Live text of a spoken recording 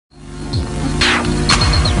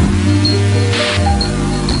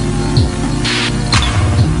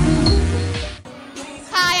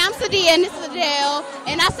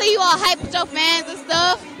see you all hype with your fans and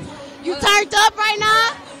stuff. You turned up right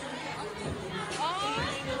now?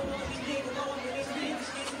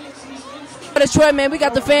 Detroit, man, we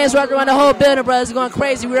got the fans right around the whole building, bro. It's going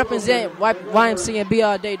crazy. We represent YMCMB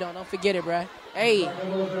all day, though. Don't forget it, bro. Hey.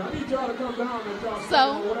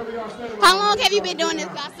 So, how long have you been doing this?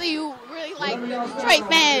 I see you really like Detroit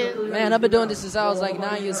fans. Man, I've been doing this since I was like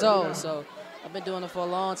 9 years old, so I've been doing it for a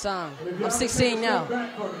long time. I'm 16 now.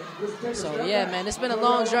 So, yeah, man, it's been a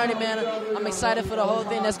long journey, man. I'm excited for the whole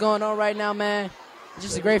thing that's going on right now, man. It's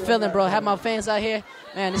just a great feeling, bro. Have my fans out here.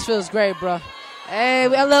 Man, this feels great, bro. Hey,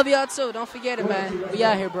 I love y'all too. Don't forget it, man. We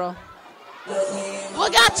out here, bro.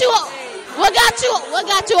 What got you all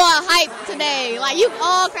hyped today? Like, you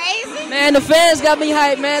all crazy? Man, the fans got me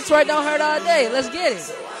hyped, man. Twerk don't hurt all day. Let's get it.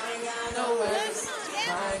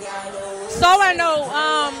 So I know,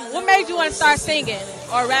 what made you want to start singing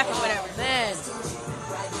or rapping, whatever? Man,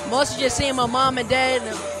 mostly just seeing my mom and dad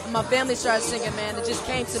and my family start singing, man. It just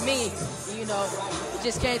came to me, you know. It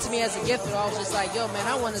just came to me as a gift. I was just like, yo, man,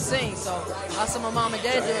 I want to sing. So I saw my mom and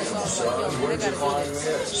dad do it, so I was like, yo, man, they got to do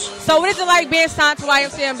this. So what is it like being signed to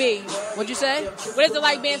YMCMB? What'd you say? What is it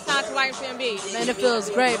like being signed to YMCMB? Man, it feels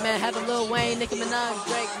great, man. Having Lil Wayne, Nicki Minaj,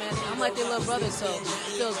 Drake, man. I'm like their little brother, so it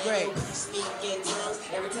feels great.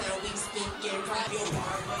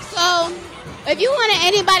 So, if you wanted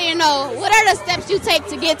anybody to know, what are the steps you take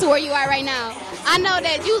to get to where you are right now? I know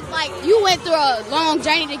that you went through a long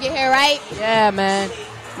journey to get here, right? Yeah, man.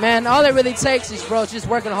 Man, all it really takes is, bro, just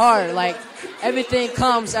working hard. Like, everything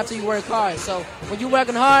comes after you work hard. So when you're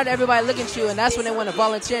working hard, everybody look at you, and that's when they want to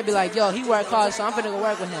volunteer and be like, yo, he worked hard, so I'm finna go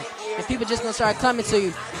work with him. And people just going to start coming to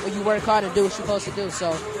you when you work hard and do what you're supposed to do.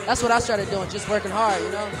 So that's what I started doing, just working hard, you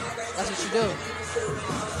know? That's what you do.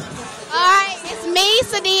 All right, it's me,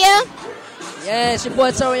 Sedia. Yeah, it's your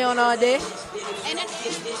boy Torion all day. And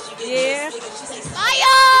Yeah. bye,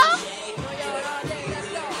 y'all.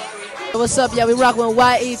 What's up, y'all? We rocking with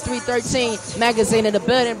YE313 magazine in the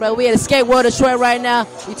building, bro. We at Skate World Detroit right now.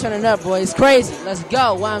 We turning up, boy. It's crazy. Let's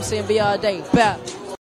go. YMCMB all day. Bap.